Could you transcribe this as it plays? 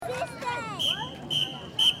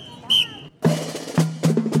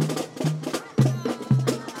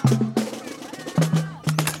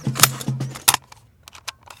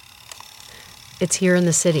It's here in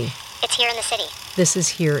the city. It's here in the city. This is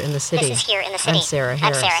Here in the City. This is Here in the City. I'm Sarah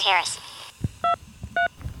Harris.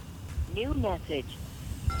 New message.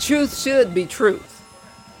 Truth should be truth,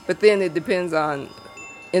 but then it depends on,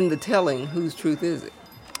 in the telling, whose truth is it?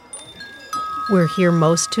 We're here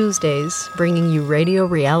most Tuesdays, bringing you radio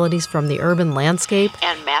realities from the urban landscape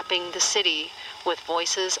and mapping the city with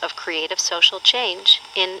voices of creative social change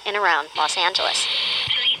in and around Los Angeles.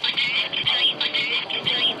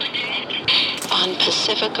 On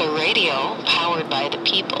Pacifica Radio, powered by the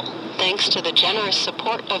people, thanks to the generous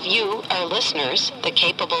support of you, our listeners, the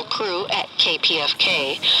capable crew at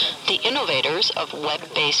KPFK, the innovators of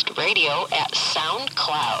web-based radio at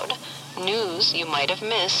SoundCloud, news you might have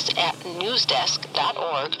missed at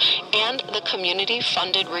newsdesk.org, and the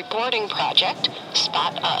community-funded reporting project,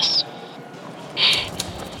 Spot Us.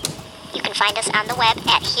 You can find us on the web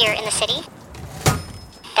at Here in the City.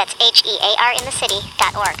 That's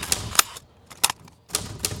HEARinthecity.org.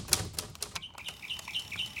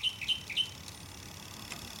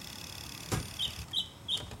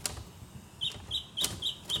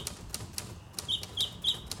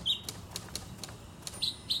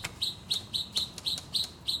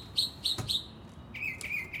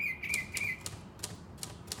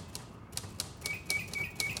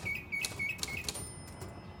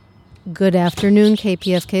 Good afternoon,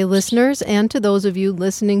 KPFK listeners, and to those of you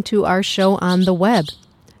listening to our show on the web.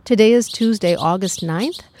 Today is Tuesday, August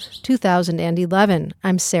 9th, 2011.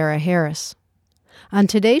 I'm Sarah Harris. On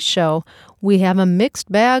today's show, we have a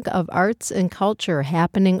mixed bag of arts and culture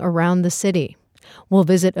happening around the city. We'll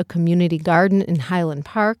visit a community garden in Highland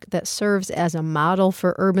Park that serves as a model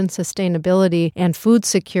for urban sustainability and food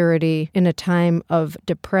security in a time of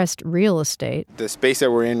depressed real estate. The space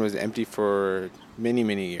that we're in was empty for many,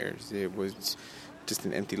 many years. It was just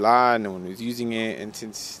an empty lot. No one was using it. And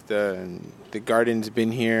since the garden's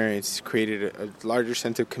been here, it's created a larger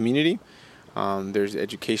sense of community. There's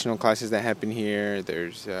educational classes that happen here.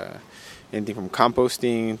 There's anything from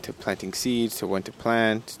composting to planting seeds to when to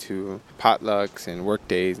plant to potlucks and work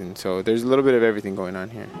days. And so there's a little bit of everything going on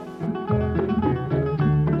here.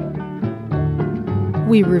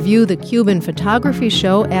 We review the Cuban photography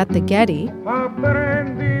show at the Getty.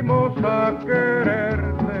 Aprendimos a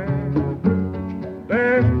quererte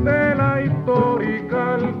desde la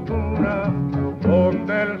histórica altura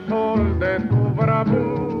donde el sol de tu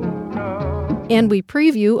bravura. And we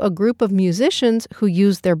preview a group of musicians who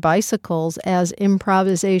use their bicycles as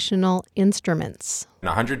improvisational instruments.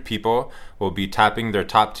 100 people will be tapping their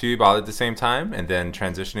top tube all at the same time and then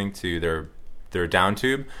transitioning to their down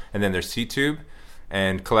tube and then their C tube.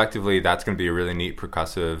 And collectively, that's going to be a really neat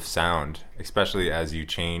percussive sound, especially as you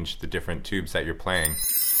change the different tubes that you're playing.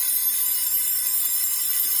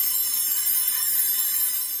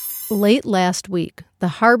 Late last week, the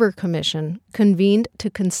Harbor Commission convened to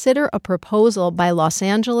consider a proposal by Los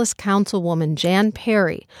Angeles Councilwoman Jan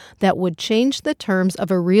Perry that would change the terms of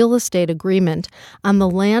a real estate agreement on the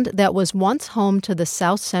land that was once home to the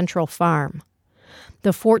South Central Farm.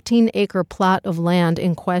 The 14-acre plot of land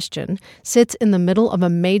in question sits in the middle of a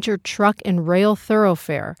major truck and rail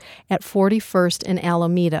thoroughfare at 41st and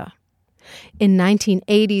Alameda. In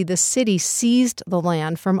 1980, the city seized the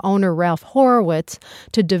land from owner Ralph Horowitz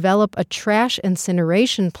to develop a trash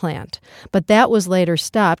incineration plant, but that was later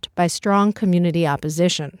stopped by strong community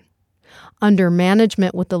opposition. Under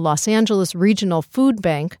management with the Los Angeles Regional Food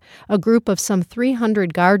Bank, a group of some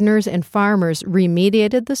 300 gardeners and farmers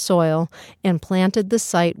remediated the soil and planted the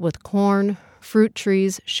site with corn, fruit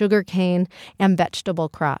trees, sugarcane, and vegetable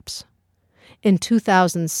crops. In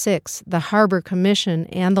 2006, the Harbor Commission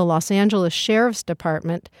and the Los Angeles Sheriff's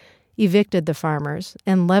Department evicted the farmers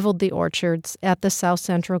and leveled the orchards at the South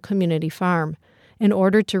Central Community Farm in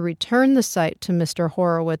order to return the site to Mr.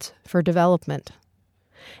 Horowitz for development.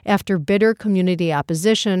 After bitter community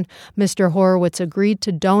opposition, Mr. Horowitz agreed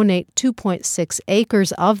to donate 2.6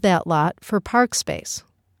 acres of that lot for park space.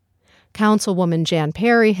 Councilwoman Jan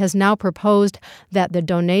Perry has now proposed that the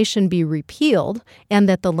donation be repealed and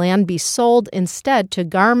that the land be sold instead to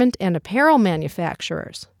garment and apparel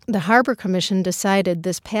manufacturers. The Harbor Commission decided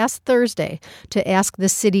this past Thursday to ask the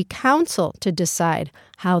City Council to decide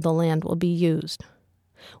how the land will be used.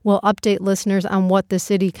 We'll update listeners on what the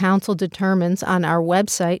City Council determines on our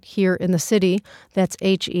website, Here in the City. That's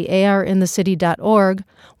HEARinthecity.org.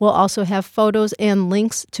 We'll also have photos and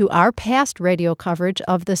links to our past radio coverage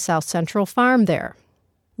of the South Central Farm there.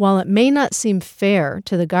 While it may not seem fair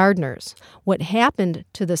to the gardeners, what happened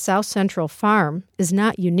to the South Central Farm is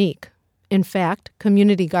not unique. In fact,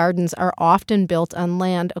 community gardens are often built on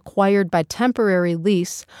land acquired by temporary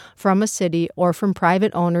lease from a city or from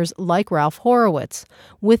private owners like Ralph Horowitz,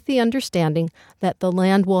 with the understanding that the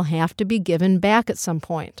land will have to be given back at some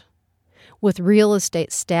point. With real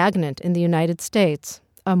estate stagnant in the United States,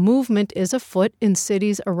 a movement is afoot in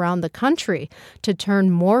cities around the country to turn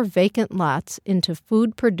more vacant lots into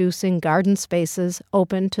food-producing garden spaces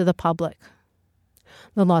open to the public.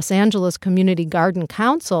 The Los Angeles Community Garden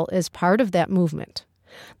Council is part of that movement.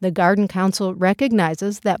 The Garden Council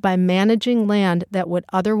recognizes that by managing land that would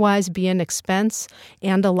otherwise be an expense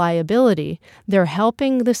and a liability, they're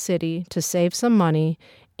helping the city to save some money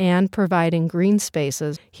and providing green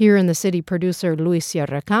spaces. Here in the city, producer Luis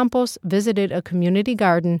Sierra Campos visited a community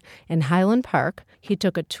garden in Highland Park. He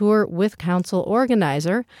took a tour with council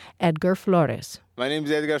organizer Edgar Flores. My name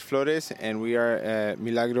is Edgar Flores, and we are at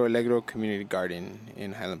Milagro Alegro Community Garden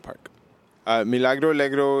in Highland Park. Milagro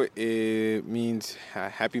Alegro means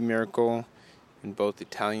happy miracle in both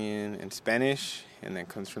Italian and Spanish, and that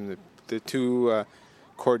comes from the two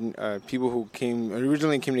people who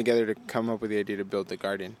originally came together to come up with the idea to build the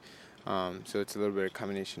garden. So it's a little bit of a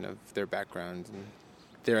combination of their backgrounds and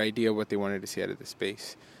their idea of what they wanted to see out of the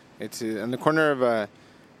space. It's on the corner of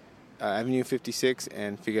Avenue 56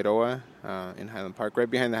 and Figueroa in Highland Park, right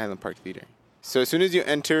behind the Highland Park Theater. So as soon as you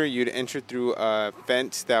enter, you'd enter through a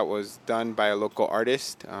fence that was done by a local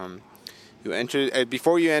artist. You enter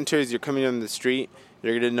before you enter, as you're coming on the street,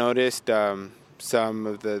 you're going to notice some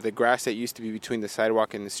of the grass that used to be between the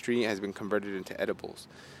sidewalk and the street has been converted into edibles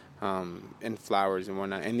and flowers and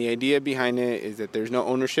whatnot. And the idea behind it is that there's no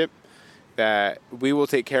ownership, that we will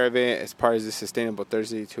take care of it as part of the Sustainable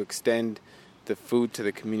Thursday to extend the food to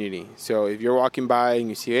the community. So if you're walking by and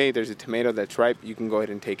you see, hey, there's a tomato that's ripe, you can go ahead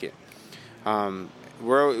and take it.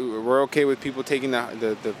 We're okay with people taking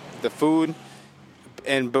the food,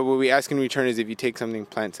 but what we ask in return is if you take something,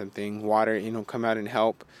 plant something, water, come out and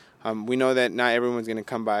help. We know that not everyone's going to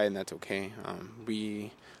come by, and that's okay. A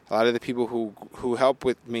lot of the people who help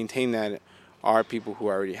with maintain that are people who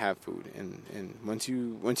already have food, and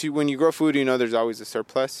when you grow food, there's always a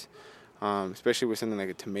surplus. Especially with something like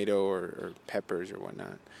a tomato or peppers or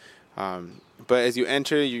whatnot. But as you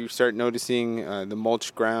enter, you start noticing the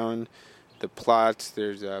mulch ground, the plots.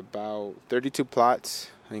 There's about 32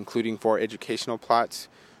 plots, including 4 educational plots,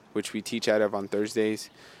 which we teach out of on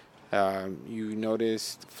Thursdays. You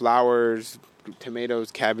notice flowers,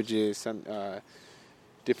 tomatoes, cabbages, some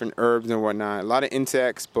different herbs and whatnot. A lot of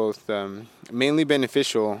insects, both mainly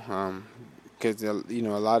beneficial, because a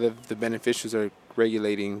lot of the beneficials are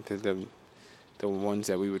regulating the ones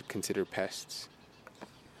that we would consider pests.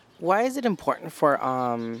 Why is it important for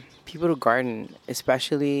people to garden,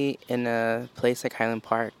 especially in a place like Highland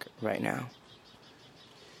Park right now?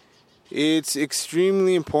 It's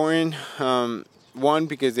extremely important. One,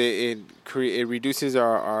 because it reduces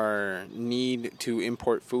our need to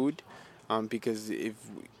import food. Because if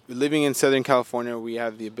living in Southern California, we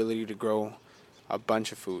have the ability to grow a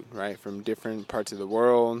bunch of food, right, from different parts of the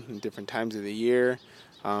world and different times of the year.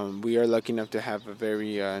 We are lucky enough to have a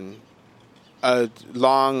very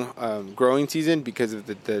long growing season because of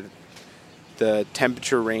the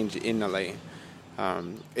temperature range in LA.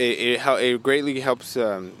 It greatly helps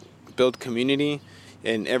build community.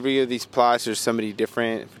 In every of these plots, there's somebody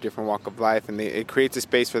different for different walk of life, and it creates a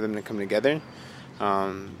space for them to come together.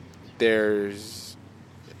 There's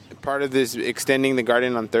part of this extending the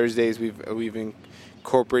garden on Thursdays. We've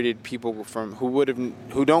incorporated people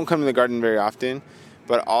who don't come to the garden very often,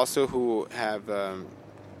 but also who have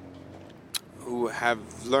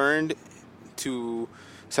learned to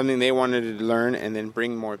something they wanted to learn, and then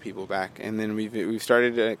bring more people back. And then we've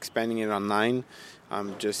started expanding it online,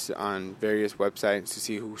 just on various websites to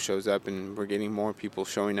see who shows up, and we're getting more people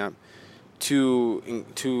showing up to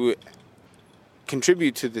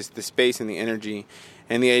contribute to the space and the energy.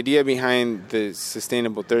 And the idea behind the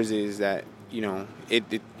Sustainable Thursday is that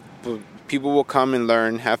people will come and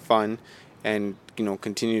learn, have fun, and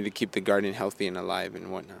continue to keep the garden healthy and alive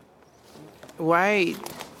and whatnot. Why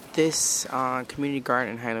this community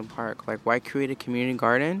garden in Highland Park? Like, why create a community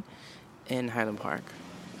garden in Highland Park?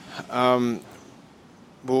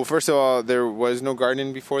 Well, first of all, there was no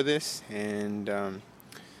garden before this, and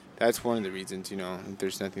that's one of the reasons. If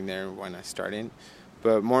there's nothing there, why not start it?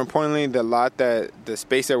 But more importantly, the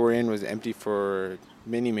space that we're in was empty for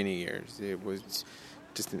many, many years. It was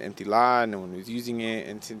just an empty lot. No one was using it.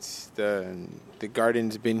 And since the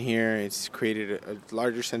garden's been here, it's created a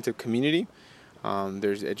larger sense of community.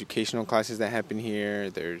 There's educational classes that happen here.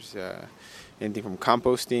 There's anything from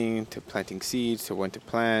composting to planting seeds to when to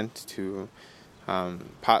plant to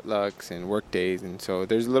potlucks and work days, and so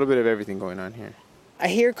there's a little bit of everything going on here. I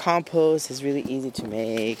hear compost is really easy to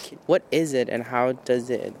make. What is it, and how does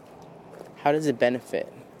it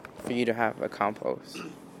benefit for you to have a compost?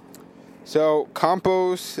 So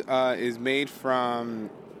compost is made from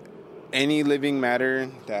any living matter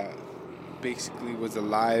that basically was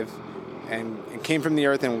alive and came from the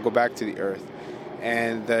earth and will go back to the earth.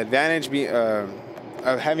 And the advantage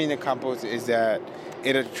of having a compost is that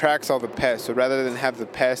it attracts all the pests. So rather than have the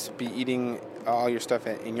pests be eating all your stuff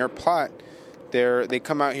in your plot, they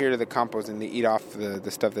come out here to the compost and they eat off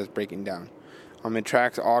the stuff that's breaking down. It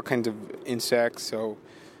attracts all kinds of insects. So,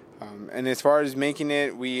 and as far as making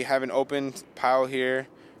it, we have an open pile here,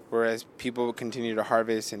 whereas people continue to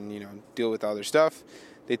harvest and deal with all their stuff.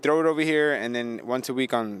 They throw it over here, and then once a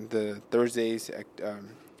week on the Thursdays,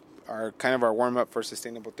 our warm up for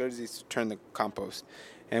Sustainable Thursdays to turn the compost.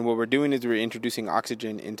 And what we're doing is we're introducing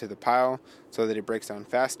oxygen into the pile so that it breaks down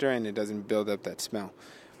faster and it doesn't build up that smell.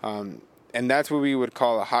 And that's what we would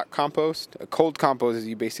call a hot compost. A cold compost is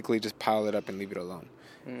you basically just pile it up and leave it alone.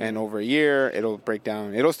 And over a year, it'll break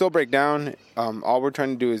down. It'll still break down. All we're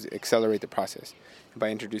trying to do is accelerate the process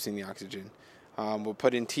by introducing the oxygen. We'll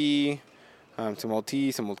put in tea, some old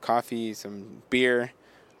tea, some old coffee, some beer,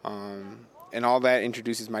 and all that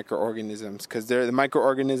introduces microorganisms, because the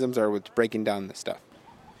microorganisms are what's breaking down the stuff.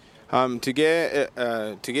 To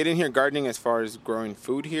get in here gardening, as far as growing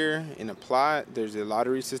food here in a plot, there's a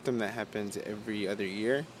lottery system that happens every other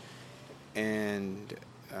year, and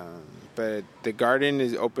but the garden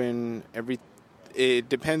is open it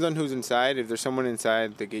depends on who's inside. If there's someone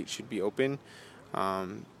inside, the gate should be open.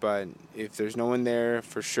 But if there's no one there,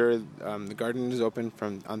 for sure, the garden is open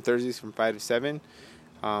on Thursdays from 5 to 7,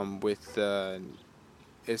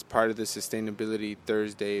 as part of the Sustainability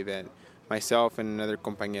Thursday that myself and another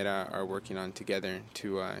compañera are working on together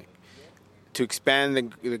to expand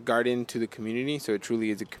the garden to the community. So it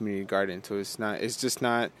truly is a community garden. So it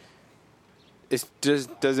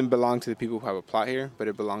just doesn't belong to the people who have a plot here, but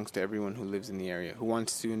it belongs to everyone who lives in the area, who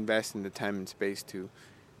wants to invest in the time and space to,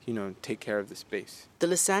 take care of the space. The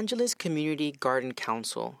Los Angeles Community Garden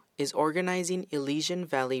Council is organizing Elysian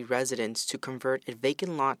Valley residents to convert a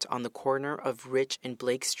vacant lot on the corner of Rich and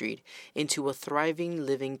Blake Street into a thriving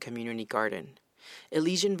living community garden.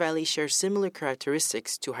 Elysian Valley shares similar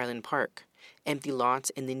characteristics to Highland Park, empty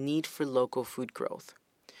lots and the need for local food growth.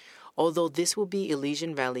 Although this will be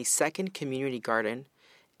Elysian Valley's second community garden,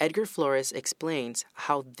 Edgar Flores explains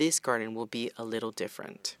how this garden will be a little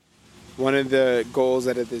different. One of the goals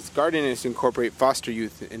out of this garden is to incorporate foster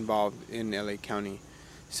youth involved in LA County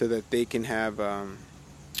so that they can have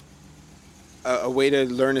a way to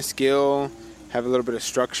learn a skill, have a little bit of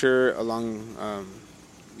structure along,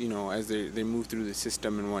 as they move through the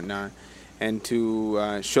system and whatnot, and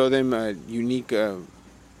to show them unique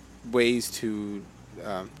ways to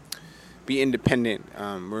be independent.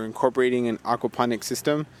 We're incorporating an aquaponic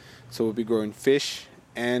system, so we'll be growing fish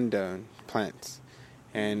and plants.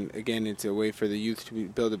 And again, it's a way for the youth to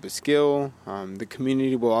build up a skill. The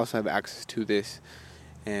community will also have access to this.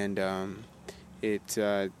 And it's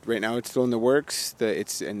right now it's still in the works.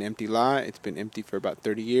 It's an empty lot. It's been empty for about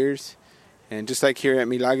 30 years. And just like here at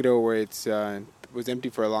Milagro, where it was empty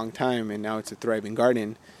for a long time and now it's a thriving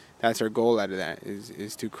garden, that's our goal out of that,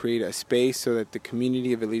 is to create a space so that the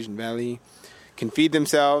community of Elysian Valley can feed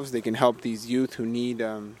themselves. They can help these youth who need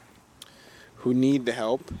the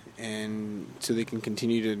help, and so they can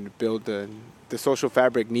continue to build the social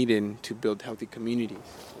fabric needed to build healthy communities.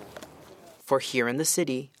 For Here in the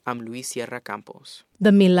City, I'm Luis Sierra Campos.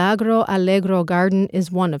 The Milagro Alegro Garden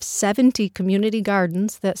is one of 70 community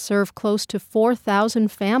gardens that serve close to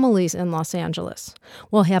 4,000 families in Los Angeles.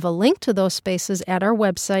 We'll have a link to those spaces at our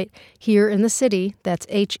website, Here in the City, that's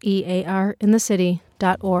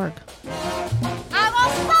HEARinthecity.org.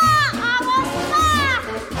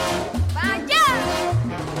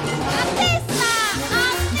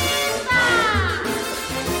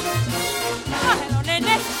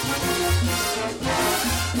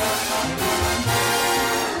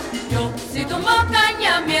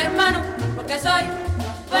 Soy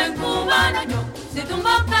buen cubano yo, si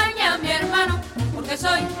tumbo caña mi hermano, porque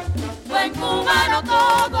soy buen cubano,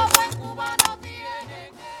 todo buen cubano tiene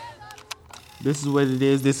que dar. This is what it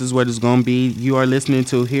is. This is what it's going to be. You are listening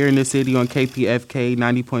to Here in the City on KPFK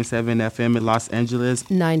 90.7 FM in Los Angeles,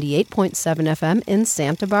 98.7 FM in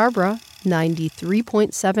Santa Barbara,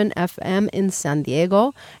 93.7 FM in San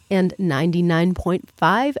Diego, and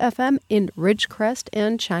 99.5 FM in Ridgecrest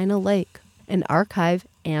and China Lake. An archive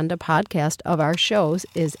and a podcast of our shows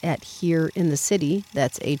is at Here in the City,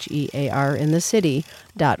 that's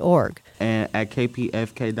HEARinthecity.org. And at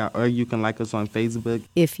kpfk.org, you can like us on Facebook.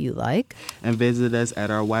 If you like. And visit us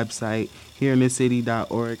at our website,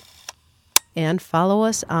 hereinthecity.org. And follow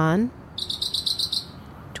us on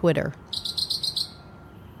Twitter.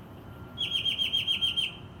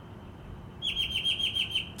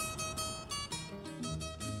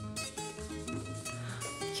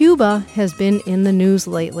 Cuba has been in the news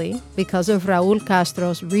lately because of Raul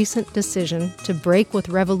Castro's recent decision to break with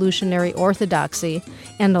revolutionary orthodoxy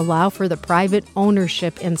and allow for the private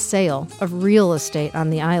ownership and sale of real estate on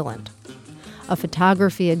the island. A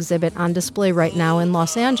photography exhibit on display right now in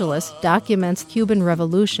Los Angeles documents Cuban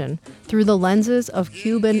Revolution through the lenses of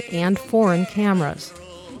Cuban and foreign cameras.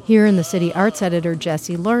 Here in the City Arts editor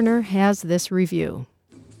Jesse Lerner has this review.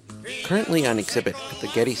 Currently on exhibit at the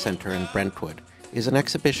Getty Center in Brentwood is an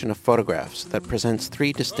exhibition of photographs that presents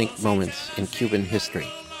three distinct moments in Cuban history: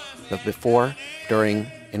 the before, during,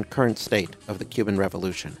 and current state of the Cuban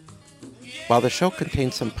Revolution. While the show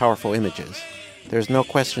contains some powerful images, there is no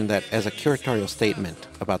question that as a curatorial statement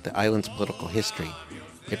about the island's political history,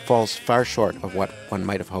 it falls far short of what one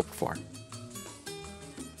might have hoped for.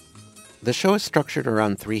 The show is structured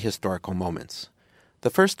around three historical moments. The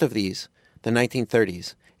first of these, the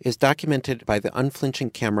 1930s, is documented by the unflinching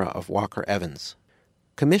camera of Walker Evans.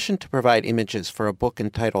 Commissioned to provide images for a book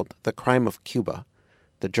entitled The Crime of Cuba,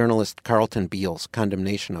 the journalist Carlton Beale's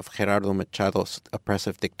condemnation of Gerardo Machado's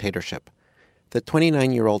oppressive dictatorship, the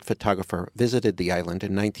 29-year-old photographer visited the island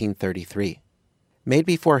in 1933. Made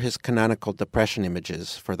before his canonical Depression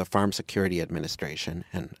images for the Farm Security Administration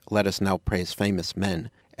and Let Us Now Praise Famous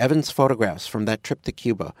Men, Evans' photographs from that trip to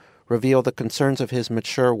Cuba reveal the concerns of his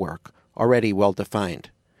mature work, already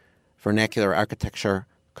well-defined: vernacular architecture,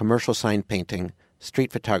 commercial sign painting,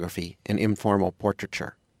 street photography, and informal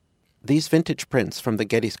portraiture. These vintage prints from the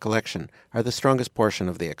Getty's collection are the strongest portion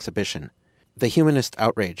of the exhibition. The humanist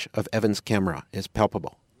outrage of Evans' camera is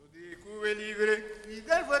palpable.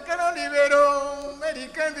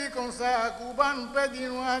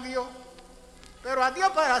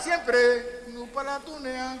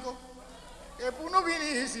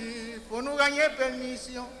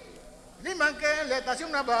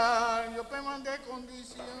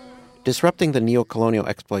 Disrupting the neo-colonial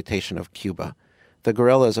exploitation of Cuba, the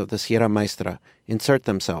guerrillas of the Sierra Maestra insert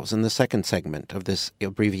themselves in the second segment of this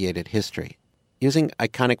abbreviated history. Using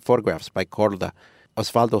iconic photographs by Corda,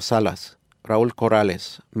 Osvaldo Salas, Raúl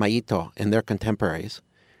Corrales, Mayito, and their contemporaries,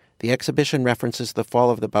 the exhibition references the fall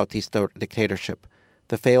of the Bautista dictatorship,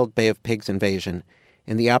 the failed Bay of Pigs invasion,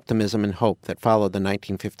 and the optimism and hope that followed the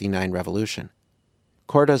 1959 revolution.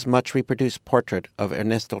 Corda's much-reproduced portrait of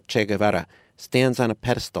Ernesto Che Guevara stands on a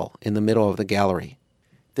pedestal in the middle of the gallery.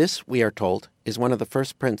 This, we are told, is one of the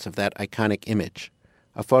first prints of that iconic image,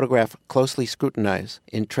 a photograph closely scrutinized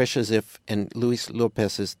in Trisha Ziff and Luis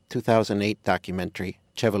Lopez's 2008 documentary,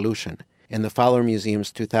 Chevolution, and the Fowler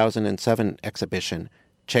Museum's 2007 exhibition,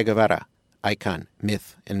 Che Guevara, Icon,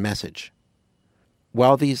 Myth, and Message.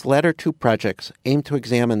 While these latter two projects aim to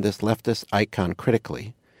examine this leftist icon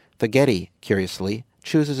critically, the Getty, curiously,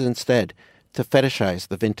 chooses instead to fetishize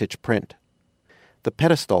the vintage print. The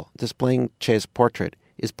pedestal displaying Che's portrait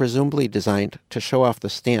is presumably designed to show off the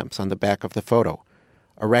stamps on the back of the photo,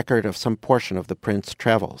 a record of some portion of the print's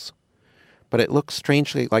travels. But it looks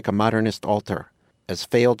strangely like a modernist altar, as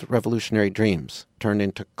failed revolutionary dreams turned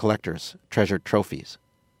into collectors' treasured trophies.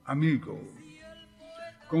 Amigo,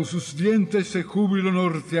 con sus dientes se júbilo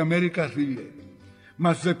Norteamérica ríe,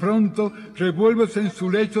 mas de pronto revuélvese en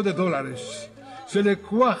su lecho de dólares, se le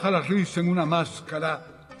cuaja la risa en una máscara,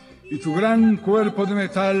 y tu gran cuerpo de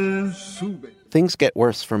metal sube. Things get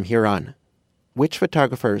worse from here on. Which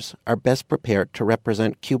photographers are best prepared to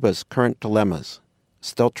represent Cuba's current dilemmas,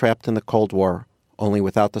 still trapped in the Cold War, only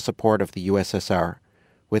without the support of the USSR,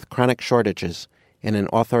 with chronic shortages and an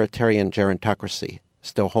authoritarian gerontocracy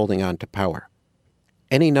still holding on to power?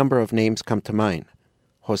 Any number of names come to mind.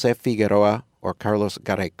 Jose Figueroa or Carlos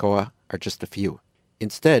Garaycoa are just a few.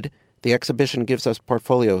 Instead, the exhibition gives us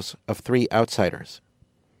portfolios of three outsiders.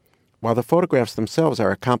 While the photographs themselves are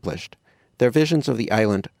accomplished, their visions of the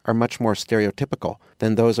island are much more stereotypical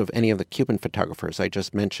than those of any of the Cuban photographers I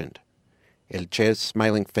just mentioned. El Che's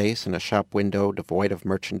smiling face in a shop window devoid of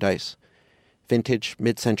merchandise, vintage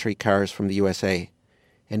mid-century cars from the USA,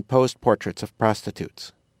 and posed portraits of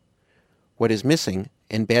prostitutes. What is missing,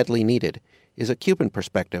 and badly needed, is a Cuban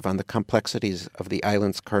perspective on the complexities of the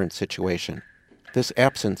island's current situation. This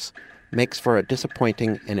absence makes for a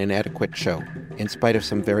disappointing and inadequate show, in spite of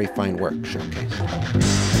some very fine work showcased.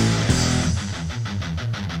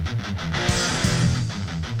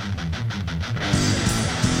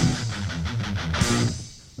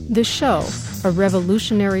 The show, a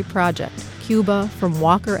revolutionary project, Cuba from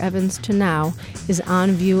Walker Evans to now, is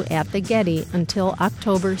on view at the Getty until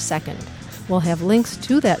October 2nd. We'll have links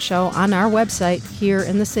to that show on our website, Here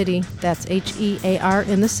in the City. That's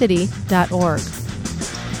HEARinthecity.org.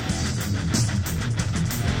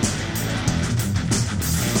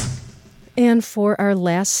 And for our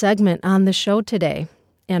last segment on the show today,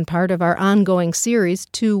 and part of our ongoing series,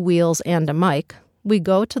 Two Wheels and a Mic, we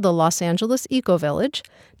go to the Los Angeles Eco Village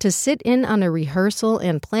to sit in on a rehearsal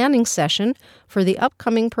and planning session for the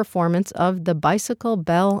upcoming performance of the Bicycle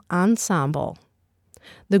Bell Ensemble.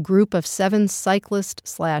 The group of 7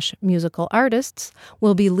 cyclist/musical artists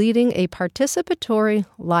will be leading a participatory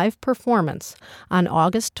live performance on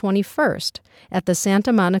August 21st at the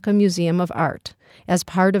Santa Monica Museum of Art as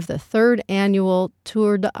part of the 3rd annual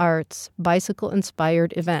Tour de Arts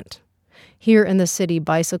bicycle-inspired event. Here in the City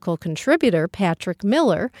bicycle contributor Patrick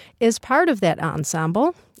Miller is part of that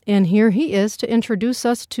ensemble, and here he is to introduce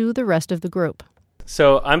us to the rest of the group.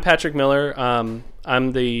 So I'm Patrick Miller.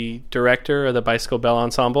 I'm the director of the Bicycle Bell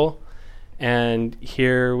Ensemble, and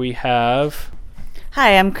here we have...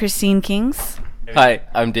 Hi, I'm Christine Kings. Hi,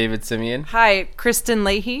 I'm David Simeon. Hi, Kristen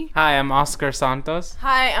Leahy. Hi, I'm Oscar Santos.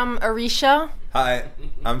 Hi, I'm Arisha. Hi,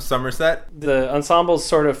 I'm Somerset. The ensemble's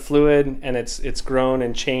sort of fluid, and it's grown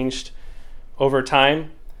and changed over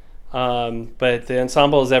time, but the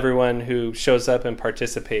ensemble is everyone who shows up and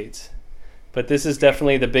participates. But this is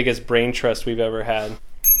definitely the biggest brain trust we've ever had.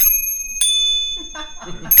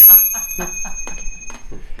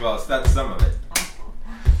 Well, that's some of it.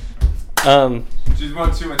 Just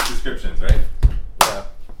want too much descriptions, right? Yeah.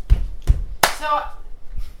 So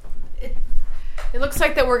it looks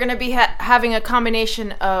like that we're going to be having a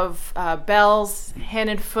combination of bells, hand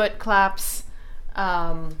and foot claps,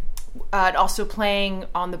 also playing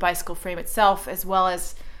on the bicycle frame itself, as well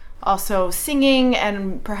as also singing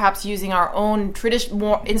and perhaps using our own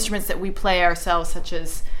more instruments that we play ourselves, such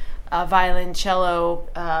as violin, cello,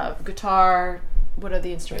 guitar. What are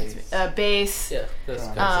the instruments? Bass, yeah,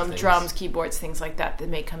 drums, keyboards, things like that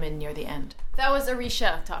may come in near the end. That was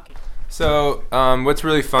Arisha talking. So what's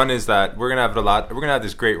really fun is that we're gonna have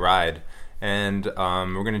this great ride, and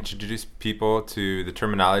we're gonna introduce people to the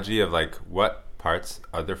terminology of like what parts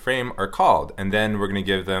of their frame are called, and then we're going to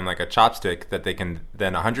give them like a chopstick that they can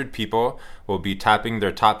then 100 people will be tapping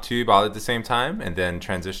their top tube all at the same time, and then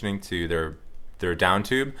transitioning to their down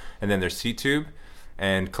tube and then their C tube,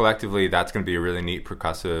 and collectively that's going to be a really neat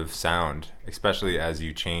percussive sound, especially as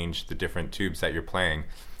you change the different tubes that you're playing.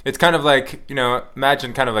 It's kind of like,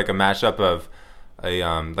 imagine kind of like a mashup of a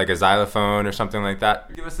like a xylophone or something like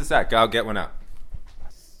that. Give us a sec, I'll get one out.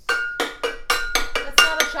 That's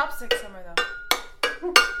not a chopstick, Summer, though.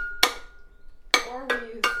 Or we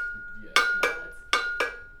use mallets.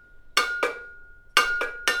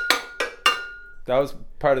 That was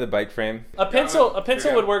part of the bike frame. A pencil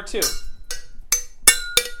would work too.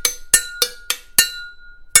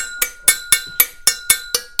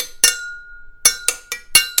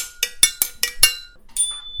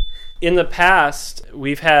 In the past,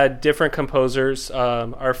 we've had different composers.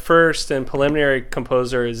 Our first and preliminary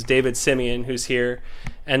composer is David Simeon, who's here.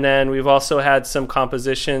 And then we've also had some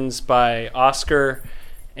compositions by Oscar,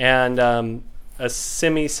 and a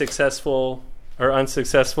semi-successful or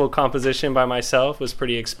unsuccessful composition by myself was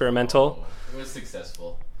pretty experimental. It was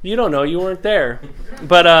successful. You don't know, you weren't there.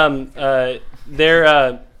 But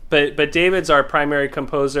but David's our primary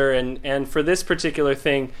composer, and for this particular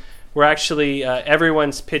thing, we're actually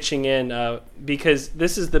everyone's pitching in because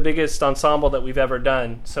this is the biggest ensemble that we've ever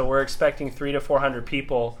done. So we're expecting 300 to 400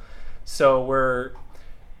 people. So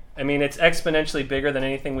it's exponentially bigger than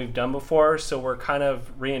anything we've done before. So we're kind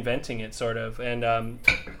of reinventing it, sort of. And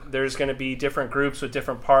there's going to be different groups with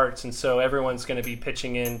different parts, and so everyone's going to be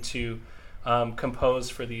pitching in to compose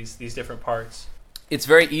for these different parts. It's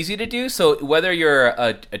very easy to do. So whether you're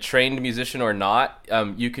a trained musician or not,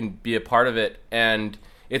 you can be a part of it, and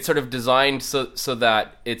it's sort of designed so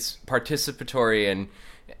that it's participatory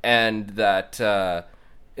and that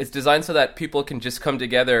it's designed so that people can just come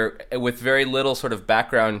together with very little sort of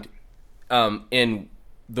background in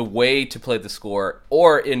the way to play the score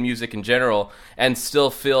or in music in general, and still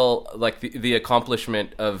feel like the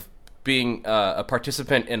accomplishment of being a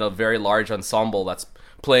participant in a very large ensemble that's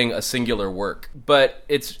playing a singular work. But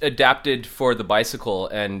it's adapted for the bicycle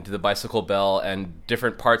and the bicycle bell and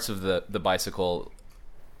different parts of the bicycle,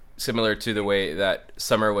 similar to the way that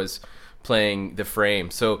Summer was playing the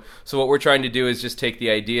frame. So what we're trying to do is just take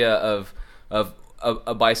the idea of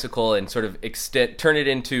a bicycle and sort of turn it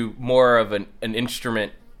into more of an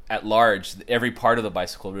instrument at large. Every part of the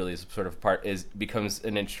bicycle really is sort of becomes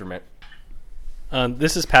an instrument.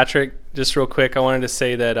 This is Patrick. Just real quick, I wanted to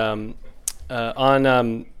say that on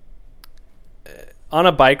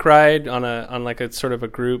a bike ride, on like a sort of a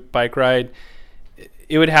group bike ride,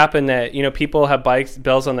 it would happen that, you know, people have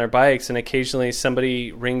bells on their bikes, and occasionally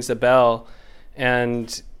somebody rings a bell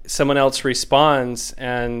and someone else responds,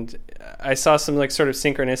 and I saw some like sort of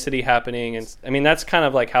synchronicity happening. And I mean, that's kind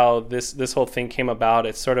of like how this whole thing came about.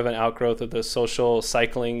 It's sort of an outgrowth of the social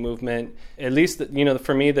cycling movement. At least, you know,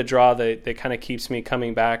 for me, the draw that kind of keeps me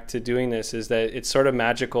coming back to doing this is that it's sort of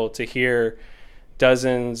magical to hear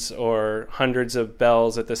dozens or hundreds of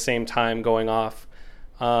bells at the same time going off.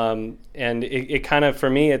 And it kind of, for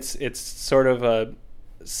me, it's sort of a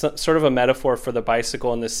metaphor for the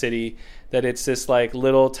bicycle in the city, that it's this like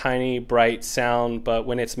little tiny bright sound, but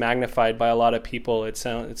when it's magnified by a lot of people, it's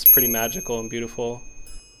pretty magical and beautiful.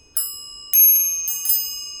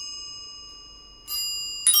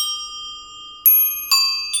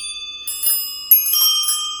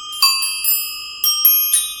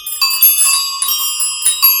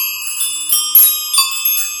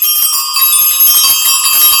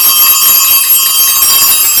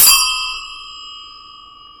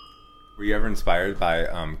 Were you ever inspired by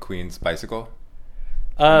Queen's Bicycle?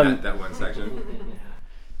 That one section?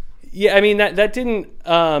 Yeah, I mean, that didn't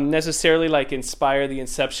necessarily like inspire the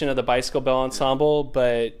inception of the Bicycle Bell Ensemble,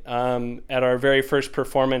 but at our very first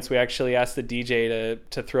performance, we actually asked the DJ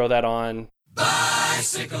to throw that on.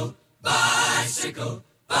 Bicycle, bicycle,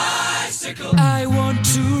 bicycle. I want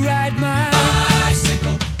to ride my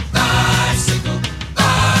bicycle, bicycle,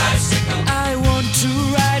 bicycle. I want to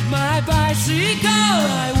ride my bicycle.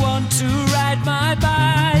 I want to ride my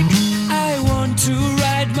bike. I want to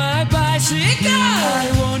ride my bicycle.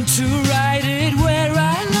 I want to ride it where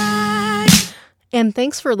I like. And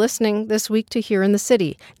thanks for listening this week to Here in the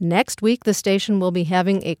City. Next week, the station will be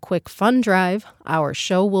having a quick fun drive. Our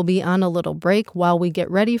show will be on a little break while we get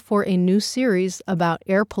ready for a new series about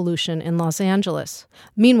air pollution in Los Angeles.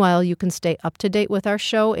 Meanwhile, you can stay up to date with our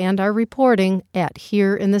show and our reporting at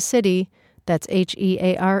Here in the City. That's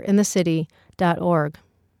HEARinthecity.org.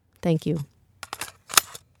 Thank you.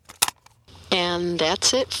 And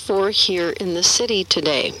that's it for Here in the City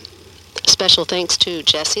today. Special thanks to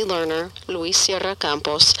Jesse Lerner, Luis Sierra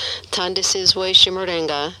Campos, Tandisizwe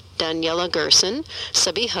Shimarenga, Daniela Gerson,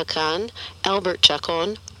 Sabiha Khan, Albert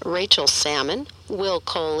Chacon, Rachel Salmon, Will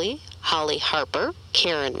Coley, Holly Harper,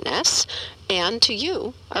 Karen Ness, and to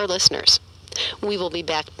you, our listeners. We will be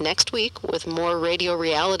back next week with more radio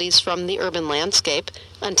realities from the urban landscape.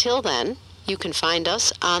 Until then, you can find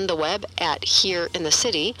us on the web at Here in the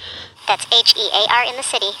City. That's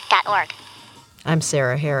HEARinthecity.org. I'm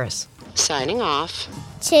Sarah Harris. Signing off.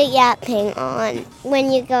 Chit yapping on.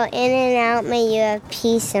 When you go in and out, may you have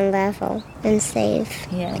peace and level and safe.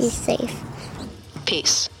 Yes. Be safe.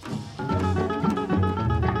 Peace.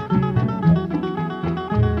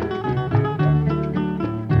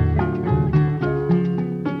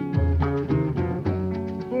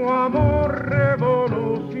 Tu amor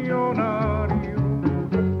revolucionario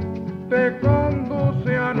te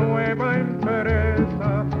conduce a nueva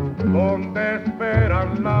empresa donde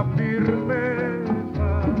esperan la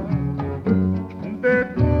firmeza de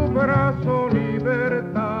tu brazo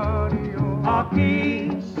libertario. Aquí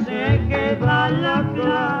se queda la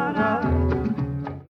clara